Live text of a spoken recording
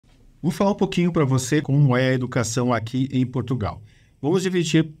Vou falar um pouquinho para você como é a educação aqui em Portugal. Vamos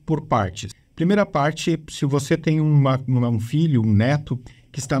dividir por partes. Primeira parte, se você tem um filho, um neto,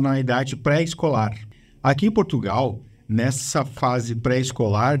 que está na idade pré-escolar. Aqui em Portugal, nessa fase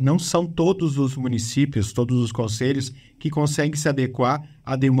pré-escolar, não são todos os municípios, todos os concelhos que conseguem se adequar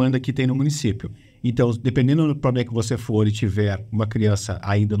à demanda que tem no município. Então, dependendo para onde é que você for e tiver uma criança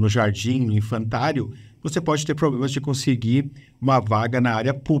ainda no jardim, no infantário, você pode ter problemas de conseguir uma vaga na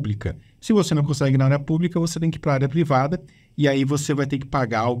área pública. Se você não consegue na área pública, você tem que ir para a área privada e aí você vai ter que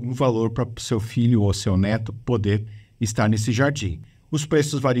pagar algum valor para seu filho ou seu neto poder estar nesse jardim. Os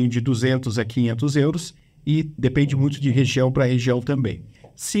preços variam de 200 a 500 euros e depende muito de região para região também.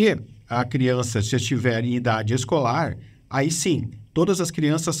 Se a criança já estiver em idade escolar, aí sim, todas as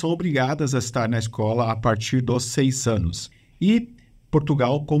crianças são obrigadas a estar na escola a partir dos 6 anos. E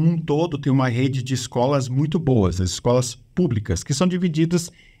Portugal, como um todo, tem uma rede de escolas muito boas, as escolas públicas, que são divididas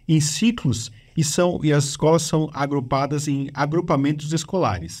em ciclos e as escolas são agrupadas em agrupamentos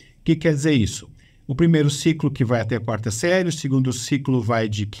escolares. O que quer dizer isso? O primeiro ciclo que vai até a quarta série, o segundo ciclo vai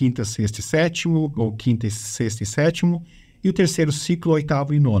de quinta, sexta e sétimo, ou quinta, sexta e sétimo, e o terceiro ciclo,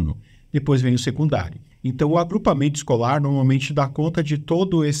 oitavo e nono. Depois vem o secundário. Então, o agrupamento escolar normalmente dá conta de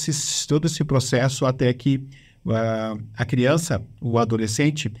todo esse processo até que a criança, o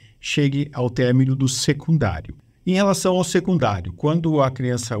adolescente, chegue ao término do secundário. Em relação ao secundário, quando a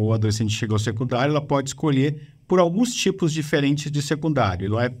criança ou adolescente chega ao secundário, ela pode escolher por alguns tipos diferentes de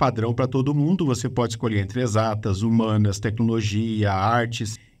secundário. Não é padrão para todo mundo, você pode escolher entre exatas, humanas, tecnologia,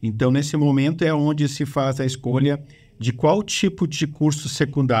 artes. Então, nesse momento é onde se faz a escolha de qual tipo de curso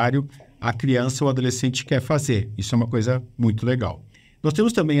secundário a criança ou adolescente quer fazer. Isso é uma coisa muito legal. Nós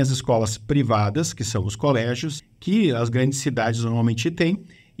temos também as escolas privadas, que são os colégios, que as grandes cidades normalmente têm,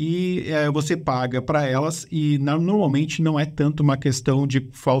 e você paga para elas, e normalmente não é tanto uma questão de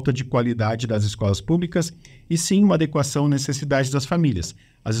falta de qualidade das escolas públicas, e sim uma adequação às necessidades das famílias.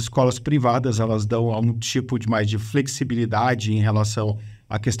 As escolas privadas, elas dão algum tipo de mais de flexibilidade em relação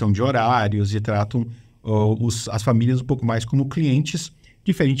à questão de horários e tratam as famílias um pouco mais como clientes,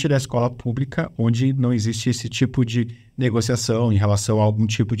 diferente da escola pública, onde não existe esse tipo de negociação em relação a algum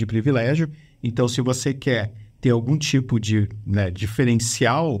tipo de privilégio. Então, se você quer ter algum tipo de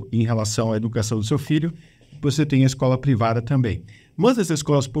diferencial em relação à educação do seu filho, você tem a escola privada também. Mas as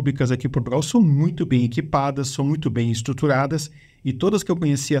escolas públicas aqui em Portugal são muito bem equipadas, são muito bem estruturadas, e todas que eu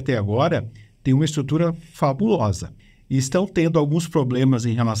conheci até agora têm uma estrutura fabulosa. E estão tendo alguns problemas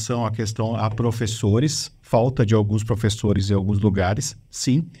em relação à questão a professores, falta de alguns professores em alguns lugares,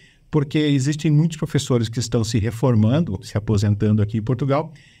 sim, porque existem muitos professores que estão se reformando, se aposentando aqui em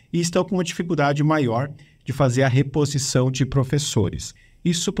Portugal, e estão com uma dificuldade maior de fazer a reposição de professores.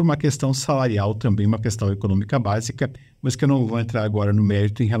 Isso por uma questão salarial também, uma questão econômica básica, mas que eu não vou entrar agora no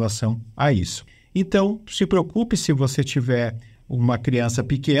mérito em relação a isso. Então, se preocupe se você tiver uma criança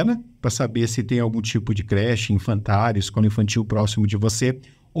pequena, para saber se tem algum tipo de creche, infantário, escola infantil próximo de você,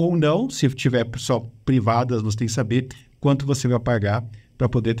 ou não, se tiver só privadas, você tem que saber quanto você vai pagar para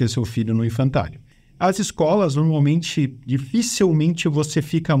poder ter seu filho no infantário. As escolas, normalmente, dificilmente você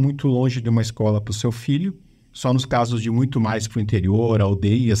fica muito longe de uma escola para o seu filho, só nos casos de muito mais para o interior,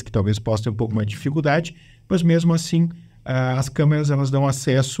 aldeias, que talvez possa ter um pouco mais de dificuldade, mas mesmo assim, as câmeras elas dão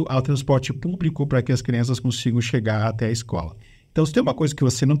acesso ao transporte público para que as crianças consigam chegar até a escola. Então, se tem uma coisa que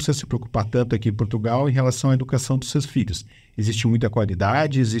você não precisa se preocupar tanto aqui em Portugal em relação à educação dos seus filhos. Existe muita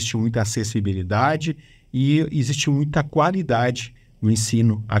qualidade, existe muita acessibilidade e existe muita qualidade no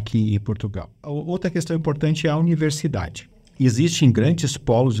ensino aqui em Portugal. Outra questão importante é a universidade. Existem grandes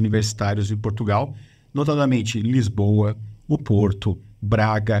polos universitários em Portugal, notadamente Lisboa, o Porto,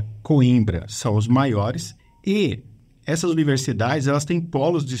 Braga, Coimbra, são os maiores, e essas universidades elas têm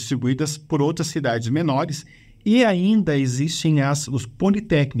polos distribuídas por outras cidades menores, e ainda existem os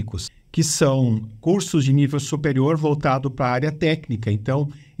politécnicos, que são cursos de nível superior voltado para a área técnica. Então,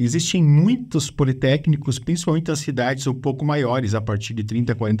 existem muitos politécnicos, principalmente nas cidades um pouco maiores, a partir de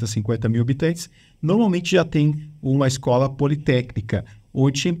 30, 40, 50 mil habitantes, normalmente já tem uma escola politécnica,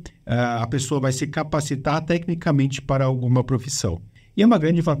 onde a pessoa vai se capacitar tecnicamente para alguma profissão. E é uma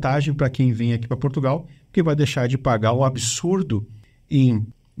grande vantagem para quem vem aqui para Portugal, porque vai deixar de pagar um absurdo em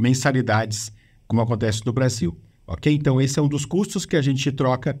mensalidades, como acontece no Brasil. Ok? Então, esse é um dos custos que a gente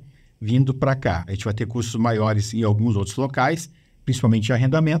troca vindo para cá. A gente vai ter custos maiores em alguns outros locais, principalmente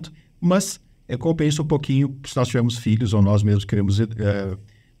arrendamento, mas compensa um pouquinho se nós tivermos filhos ou nós mesmos queremos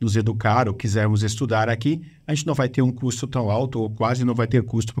nos educar ou quisermos estudar aqui, a gente não vai ter um custo tão alto ou quase não vai ter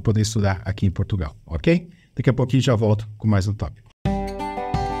custo para poder estudar aqui em Portugal, ok? Daqui a pouquinho já volto com mais um tópico.